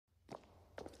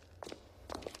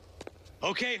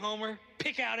Okay, Homer,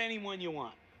 pick out anyone you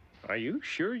want. Are you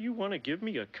sure you want to give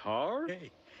me a car?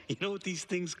 Hey, you know what these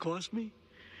things cost me?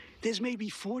 There's maybe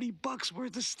 $40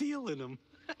 worth of steel in them.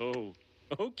 Oh,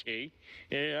 okay.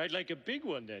 I'd like a big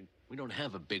one then. We don't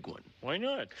have a big one. Why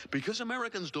not? Because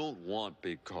Americans don't want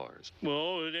big cars.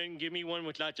 Well, then give me one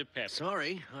with lots of pep.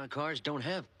 Sorry, our cars don't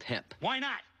have pep. Why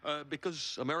not?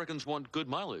 Because Americans want good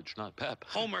mileage, not pep.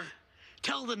 Homer,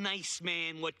 tell the nice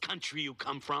man what country you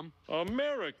come from.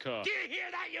 America. Do you hear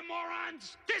that, you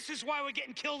morons? This is why we're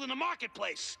getting killed in the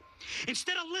marketplace.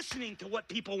 Instead of listening to what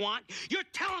people want, you're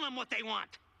telling them what they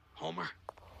want. Homer,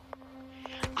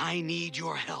 I need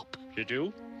your help. You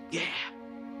do? Yeah.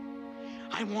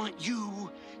 I want you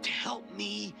to help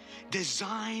me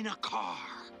design a car.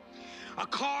 A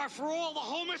car for all the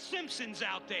Homer Simpsons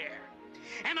out there.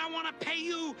 And I want to pay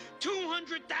you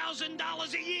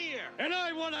 $200,000 a year. And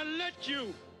I want to let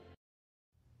you.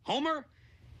 Homer,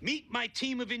 meet my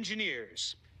team of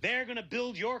engineers. They're going to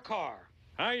build your car.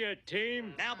 Hiya,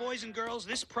 team. Now, boys and girls,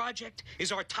 this project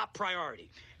is our top priority.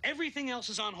 Everything else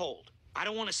is on hold. I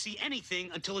don't want to see anything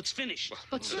until it's finished.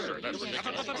 But sir,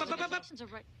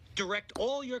 Direct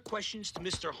all your questions to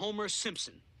Mr. Homer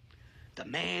Simpson, the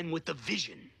man with the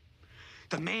vision.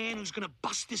 The man who's going to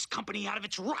bust this company out of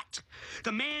its rut.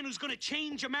 The man who's going to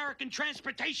change American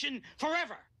transportation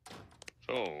forever.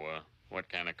 So, what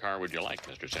kind of car would you like,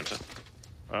 Mr. Simpson?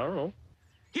 I don't know.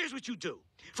 Here's what you do.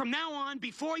 From now on,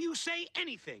 before you say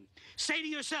anything, say to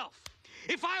yourself,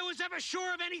 if I was ever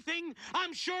sure of anything,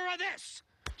 I'm sure of this.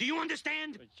 Do you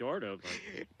understand? Sort of.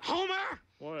 Homer,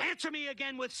 What? answer me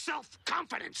again with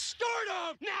self-confidence. Sort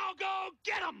of! Now go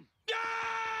get him!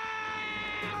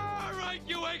 All right,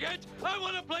 you egghead. I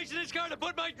want a place in this car to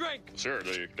put my drink. Sir,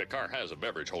 the car has a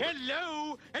beverage holder.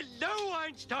 Hello,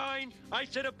 Einstein. I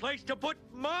said a place to put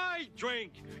my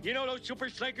drink. You know those super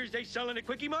slankers they sell in the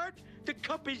Quickie Mart? The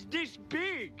cup is this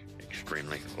big.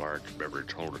 Extremely large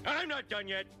beverage holder. I'm not done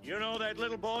yet. You know that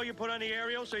little ball you put on the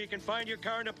aerial so you can find your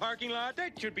car in the parking lot?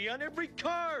 That should be on every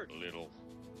car. Little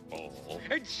ball.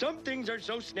 And some things are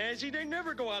so snazzy they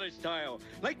never go out of style,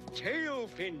 like tail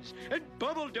fins and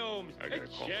bubble domes I and gotta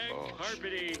call the shag boss.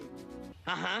 carpeting.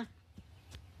 Uh-huh.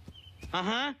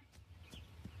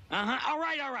 All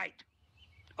right.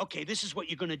 Okay, this is what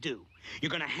you're gonna do.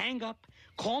 You're gonna hang up,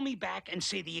 call me back, and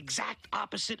say the exact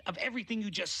opposite of everything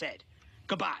you just said.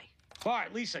 Goodbye. All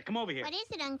right, Lisa, come over here. What is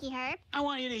it, Unky Herb? I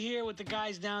want you to hear what the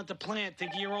guys down at the plant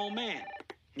think of your old man.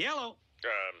 Yellow.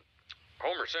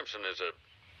 Homer Simpson is a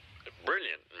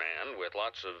brilliant man with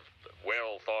lots of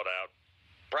well-thought-out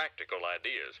practical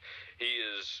ideas. He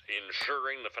is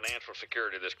ensuring the financial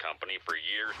security of this company for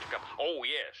years to come. Oh,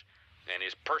 yes. And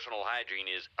his personal hygiene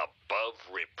is above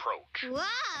reproach. Whoa,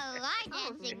 I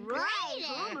just great.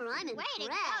 Homer, I'm impressed. Way to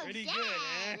go, Pretty Dad.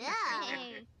 good,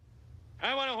 Yeah.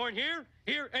 I want a horn here,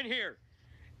 here, and here.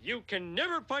 You can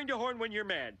never find a horn when you're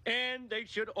mad. And they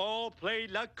should all play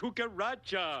La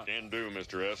Cucaracha. Can do,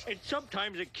 Mr. S. And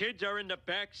sometimes the kids are in the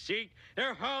back seat.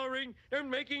 They're hollering. They're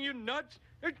making you nuts.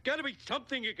 There's got to be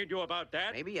something you can do about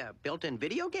that. Maybe a built-in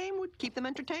video game would keep them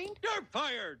entertained? You're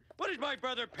fired. What is my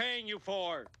brother paying you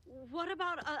for? What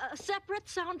about a separate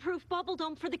soundproof bubble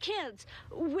dome for the kids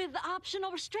with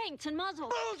optional restraints and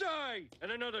muzzles? Bullseye!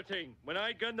 And another thing, when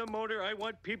I gun the motor, I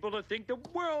want people to think the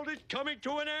world is coming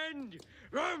to an end.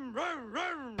 Rum, rum,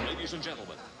 rum. Ladies and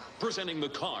gentlemen, presenting the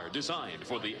car designed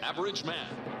for the average man,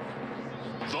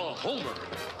 the Homer.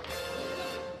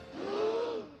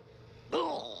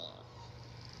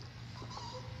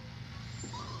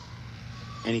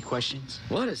 Any questions?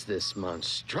 What does this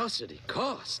monstrosity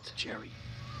cost? Jerry,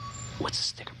 what's the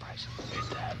sticker price?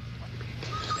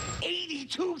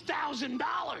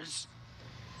 $82,000!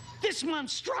 This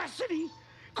monstrosity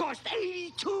cost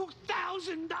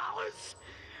 $82,000!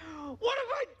 What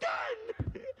have I done?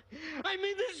 I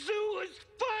mean, the zoo was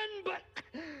fun, but